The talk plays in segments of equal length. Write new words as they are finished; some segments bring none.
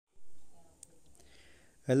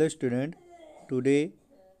Hello student, today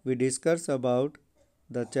we discuss about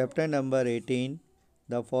the chapter number 18,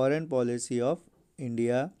 the foreign policy of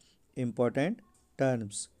India important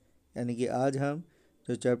terms। यानी कि आज हम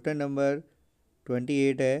जो chapter number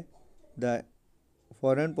 28 है the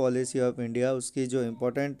foreign policy of India उसकी जो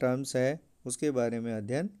इम्पोर्टेंट टर्म्स है उसके बारे में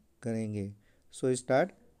अध्ययन करेंगे। So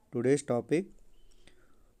start today's topic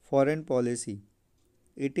foreign policy.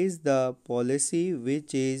 It is the policy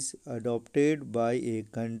which is adopted by a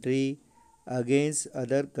country against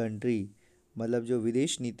other country। मतलब जो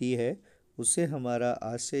विदेश नीति है उससे हमारा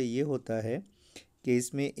आशय ये होता है कि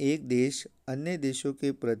इसमें एक देश अन्य देशों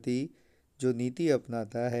के प्रति जो नीति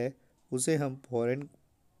अपनाता है उसे हम फॉरेन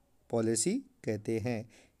पॉलिसी कहते हैं।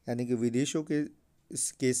 यानी कि विदेशों के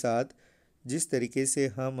इसके साथ जिस तरीके से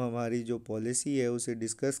हम हमारी जो पॉलिसी है उसे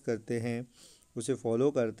डिस्कस करते हैं, उसे फॉलो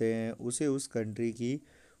करते हैं, उसे उस कंट्री की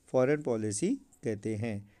फॉरेन पॉलिसी कहते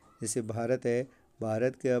हैं। जैसे भारत है,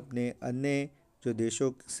 भारत के अपने अन्य जो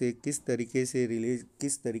देशों से किस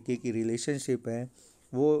तरीके की रिलेशनशिप है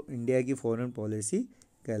वो इंडिया की फॉरेन पॉलिसी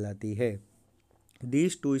कहलाती है।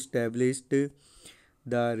 This to established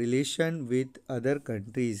the relation with other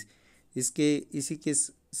countries. इसी के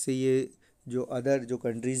से ये जो अदर जो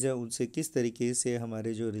कंट्रीज़ हैं उनसे किस तरीके से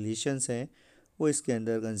हमारे जो रिलेशंस हैं वो इसके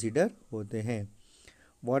अंदर कंसिडर होते हैं।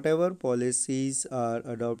 Whatever policies are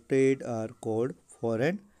adopted are called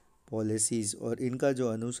foreign policies। और इनका जो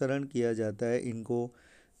अनुसरण किया जाता है, इनको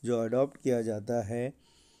जो अडॉप्ट किया जाता है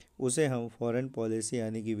उसे हम फॉरेन पॉलिसी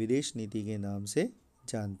यानी कि विदेश नीति के नाम से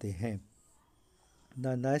जानते हैं। The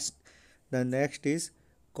next is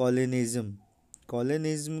colonialism.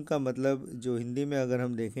 Colonialism का मतलब जो हिंदी में अगर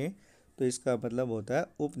हम देखें तो इसका मतलब होता है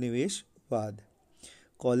उपनिवेशवाद।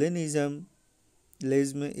 Colonialism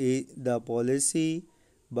is the policy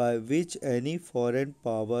by which any foreign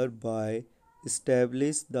power by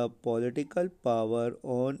establish the political power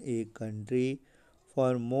on a country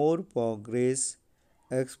for more progress,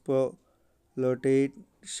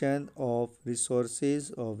 exploitation of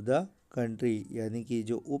resources of the country। यानी कि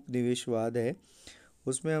जो उपनिवेशवाद है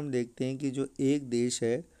उसमें हम देखते हैं कि जो एक देश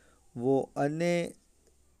है वो अन्य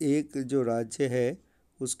एक जो राज्य है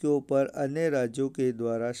उसके ऊपर अन्य राज्यों के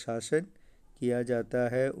द्वारा शासन किया जाता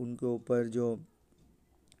है, उनके ऊपर जो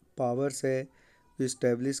पावर्स है जो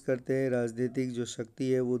इस्टेब्लिश करते हैं, राजनीतिक जो शक्ति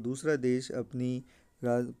है वो दूसरा देश अपनी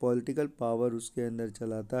पॉलिटिकल पावर उसके अंदर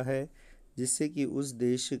चलाता है, जिससे कि उस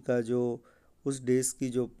देश की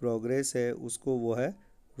जो प्रोग्रेस है उसको वो है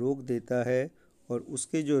रोक देता है और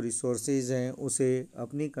उसके जो रिसोर्सेज हैं उसे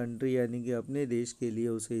अपनी कंट्री यानी कि अपने देश के लिए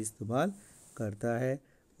उसे इस्तेमाल करता है।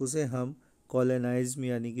 उसे हम कॉलोनाइज्म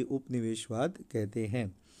यानी कि उपनिवेशवाद कहते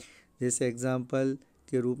हैं। जैसे एग्जांपल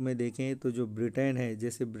के रूप में देखें तो जो ब्रिटेन है,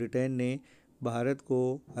 जैसे ब्रिटेन ने भारत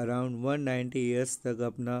को अराउंड 190 ईयर्स तक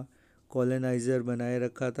अपना कॉलोनाइज़र बनाए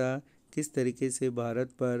रखा था। किस तरीके से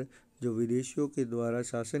भारत पर जो विदेशियों के द्वारा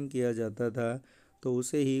शासन किया जाता था तो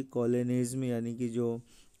उसे ही कॉलोनिज्म यानी कि जो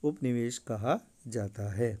उपनिवेश कहा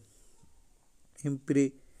जाता है।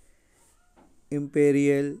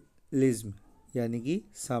 इम्पेरियलिज्म यानी कि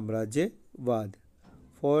साम्राज्यवाद।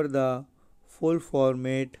 For the full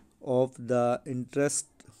format of the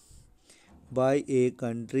interest by a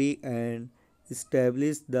country and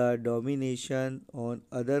establish the domination on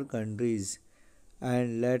other countries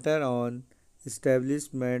and later on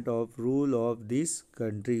establishment of rule of these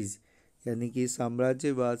countries। यानी कि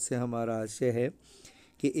साम्राज्यवाद से हमारा आशय है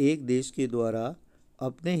कि एक देश के द्वारा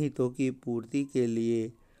अपने हितों की पूर्ति के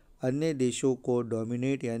लिए अन्य देशों को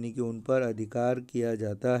डोमिनेट यानी कि उन पर अधिकार किया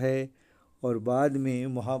जाता है और बाद में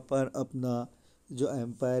वहाँ पर अपना जो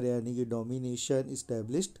एम्पायर यानी कि डोमिनेशन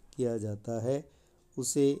इस्टेब्लिश्ड किया जाता है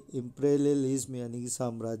उसे इम्पेरियलिज्म यानी कि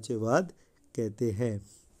साम्राज्यवाद कहते हैं।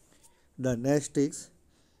 The next is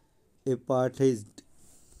apartheid.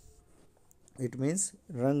 It means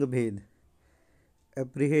रंग भेद।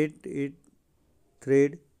 एप्रीहेटेड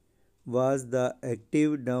thread was the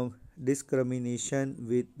active discrimination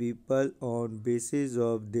with people on basis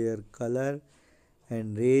of their color and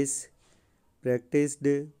race practiced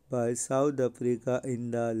by South Africa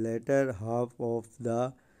in the latter half of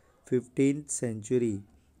the 15th century।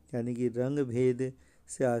 यानी कि रंग भेद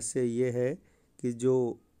से आशय ये है कि जो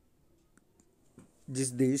जिस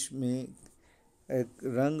देश में एक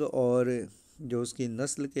रंग और जो उसकी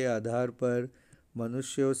नस्ल के आधार पर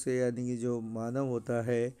मनुष्यों से यानी कि जो मानव होता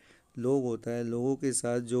है, लोग होता है, लोगों के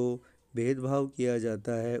साथ जो भेदभाव किया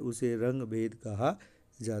जाता है उसे रंग भेद कहा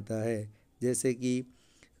जाता है। जैसे कि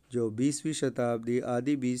जो 20वीं शताब्दी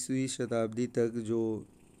आदि 20वीं शताब्दी तक जो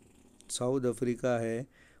साउथ अफ्रीका है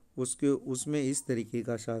उसमें इस तरीके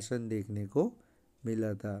का शासन देखने को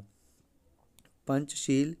मिला था।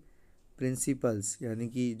 पंचशील प्रिंसिपल्स यानी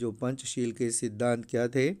कि जो पंचशील के सिद्धांत क्या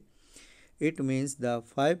थे। It means the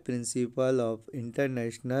 5 principle of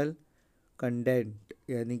international कंडेंट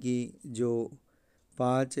यानी कि जो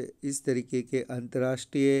 5 इस तरीके के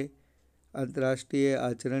अंतर्राष्ट्रीय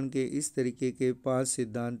आचरण के इस तरीके के 5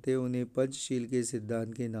 सिद्धांत थे, उन्हें पंचशील के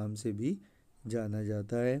सिद्धांत के नाम से भी जाना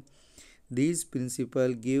जाता है। These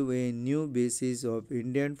principles give a new basis of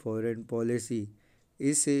Indian foreign policy।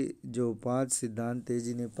 इस जो 5 सिद्धांत थे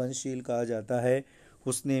जिन्हें पंचशील कहा जाता है,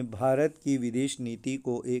 उसने भारत की विदेश नीति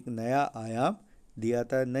को एक नया आयाम दिया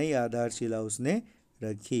था, नई आधारशिला उसने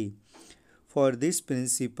रखी। For this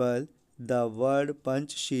principle, the word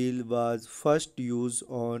Panchsheel was first used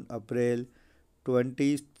on April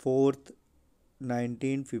 24th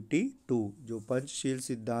 1952। जो पंचशील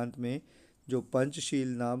सिद्धांत में जो पंचशील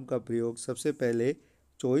नाम का प्रयोग सबसे पहले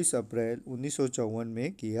 24 अप्रैल 1954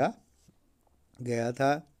 में किया गया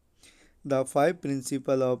था। The 5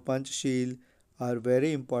 principles of Panchsheel are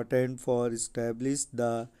very important for establish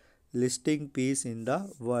the lasting peace in the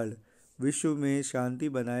world। विश्व में शांति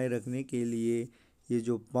बनाए रखने के लिए ये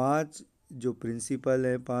जो 5 जो प्रिंसिपल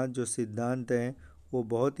हैं, 5 जो सिद्धांत हैं, वो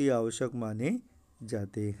बहुत ही आवश्यक माने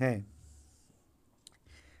जाते हैं।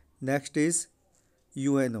 Next is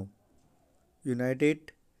UNO,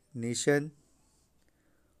 United nation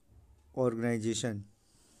organisation,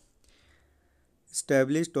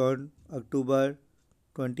 established on October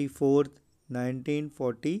 24th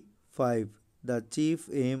 1945। The chief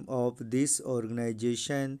aim of this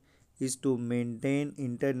organization is to maintain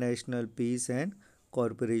international peace and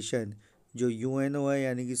cooperation। जो यूएनओ है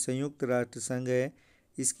यानी कि संयुक्त राष्ट्र संघ है,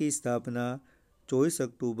 इसकी स्थापना 24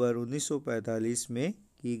 अक्टूबर 1945 में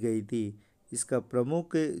की गई थी। इसका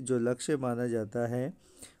प्रमुख जो लक्ष्य माना जाता है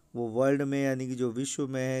वो वर्ल्ड में यानी कि जो विश्व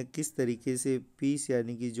में है, किस तरीके से पीस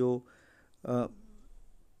यानी कि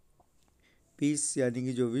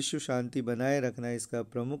जो विश्व शांति बनाए रखना, इसका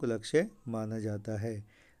प्रमुख लक्ष्य माना जाता है।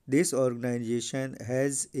 This organisation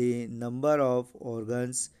has a number of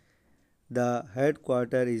organs. The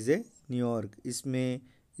headquarter is a New York.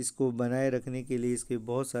 इसको बनाए रखने के लिए इसके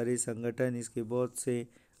बहुत सारे संगठन, इसके बहुत से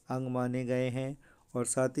अंग माने गए हैं, और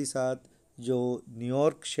साथ ही साथ जो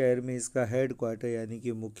न्यूयॉर्क शहर में इसका हेडक्वार्टर यानी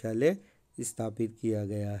कि मुख्यालय स्थापित किया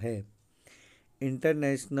गया है।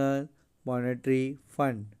 इंटरनेशनल मॉनेटरी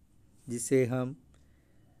फंड, जिसे हम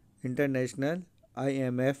इंटरनेशनल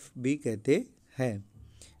IMF भी कहते हैं,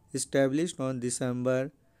 established on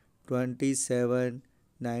December 27,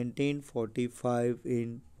 1945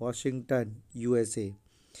 in Washington, USA।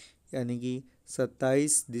 यानी कि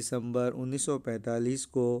 27 दिसंबर 1945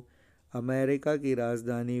 को अमेरिका की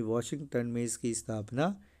राजधानी वॉशिंगटन में इसकी स्थापना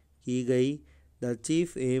की गई। The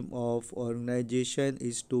chief M of organisation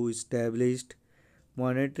is to establish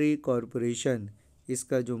monetary corporation.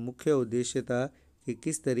 इसका जो मुख्य उद्देश्य था कि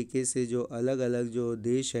किस तरीके से जो अलग अलग जो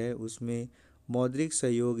देश है उसमें मौद्रिक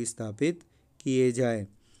सहयोग स्थापित किए जाए।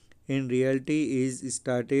 In reality is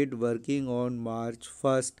started working on March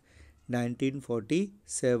 1,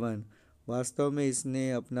 1947। वास्तव में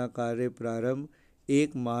इसने अपना कार्य प्रारंभ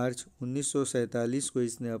 1 मार्च 1947 को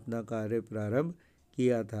इसने अपना कार्य प्रारंभ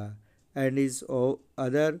किया था। And is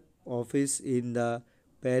other office in the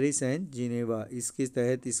Paris and Geneva. इसके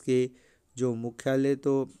तहत इसके जो मुख्यालय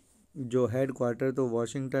तो जो हेड क्वार्टर तो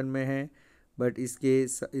वॉशिंगटन में है, बट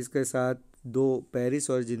इसके साथ 2 पेरिस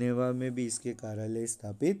और जिनेवा में भी इसके कार्यालय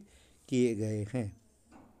स्थापित किए गए हैं।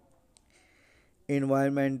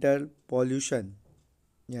 एनवायरमेंटल पॉल्यूशन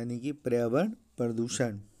यानी कि पर्यावरण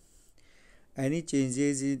प्रदूषण। Any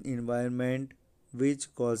changes in environment which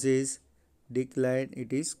causes decline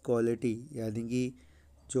it is quality. यानी कि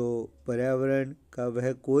जो पर्यावरण का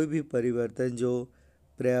वह कोई भी परिवर्तन जो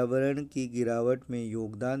पर्यावरण की गिरावट में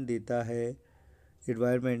योगदान देता है,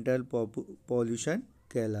 एनवायरमेंटल पॉल्यूशन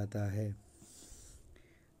कहलाता है।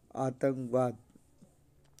 आतंकवाद,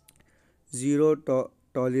 ज़ीरो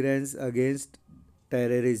टॉलरेंस अगेंस्ट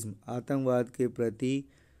टेररिज्म। आतंकवाद के प्रति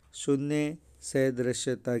शून्य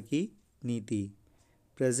सहिष्णुता की नीति।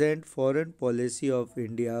 Present foreign policy of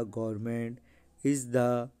India government is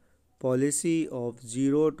the policy of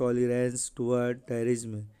zero tolerance toward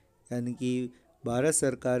terrorism. यानी कि भारत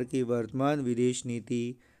सरकार की वर्तमान विदेश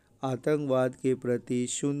नीति आतंकवाद के प्रति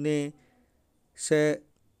शून्य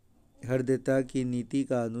सहिष्णुता की नीति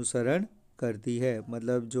का अनुसरण करती है।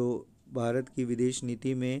 मतलब जो भारत की विदेश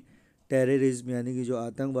नीति में टेररिज्म यानी कि जो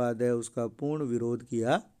आतंकवाद है उसका पूर्ण विरोध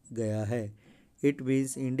किया गया है। It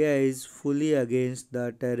means India is fully against the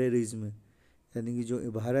terrorism. यानी कि जो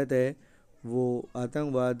भारत है वो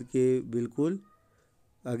आतंकवाद के बिल्कुल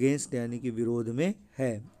अगेंस्ट यानी कि विरोध में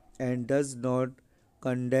है। And does not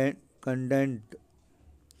कंडेंट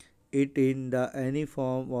it in the any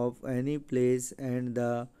form of any place and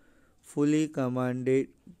the fully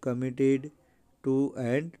committed to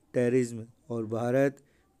and terrorism, और भारत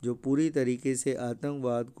जो पूरी तरीके से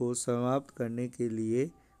आतंकवाद को समाप्त करने के लिए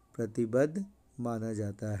प्रतिबद्ध माना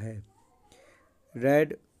जाता है।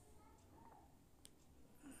 Red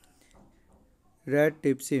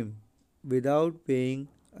tips him without paying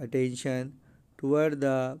attention toward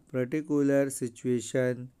the particular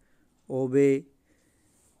situation, obey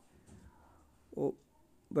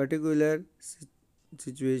particular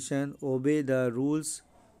situation, obey the rules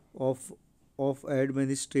of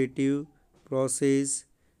administrative process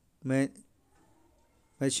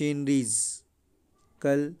machineries,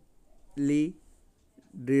 clearly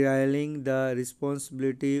derailing the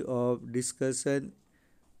responsibility of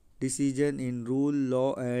decision in rule,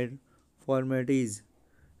 law and formalities,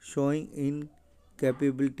 showing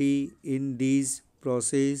incapability in these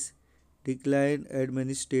process, decline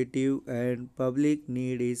administrative and public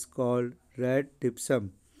need is called red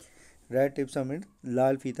tipsum। Red टिप्सम means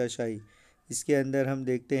लाल फीताशाही। इसके अंदर हम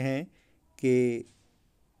देखते हैं कि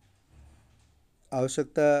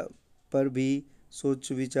आवश्यकता पर भी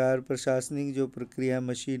सोच विचार प्रशासनिक जो प्रक्रिया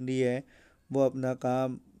मशीनरी है वो अपना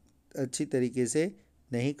काम अच्छी तरीके से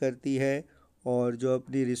नहीं करती है और जो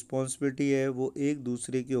अपनी रिस्पॉन्सिबिलिटी है वो एक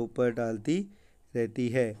दूसरे के ऊपर डालती रहती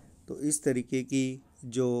है। तो इस तरीके की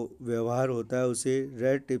जो व्यवहार होता है उसे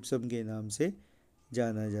रेड टिप्सम के नाम से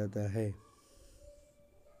जाना जाता है।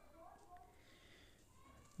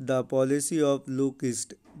 The policy of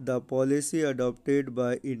Lookist. The policy adopted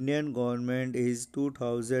by Indian government is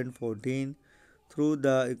 2014 through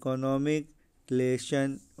the economic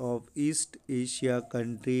relation of East Asia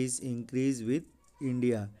countries increase with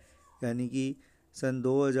India। यानी कि सन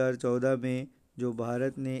 2014 में जो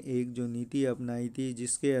भारत ने एक जो नीति अपनाई थी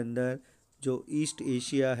जिसके अंदर जो ईस्ट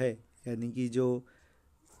एशिया है यानी कि जो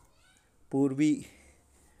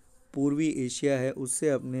पूर्वी एशिया है उससे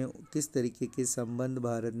अपने किस तरीके के संबंध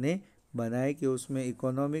भारत ने बनाए कि उसमें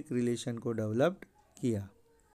इकोनॉमिक रिलेशन को डेवलप किया।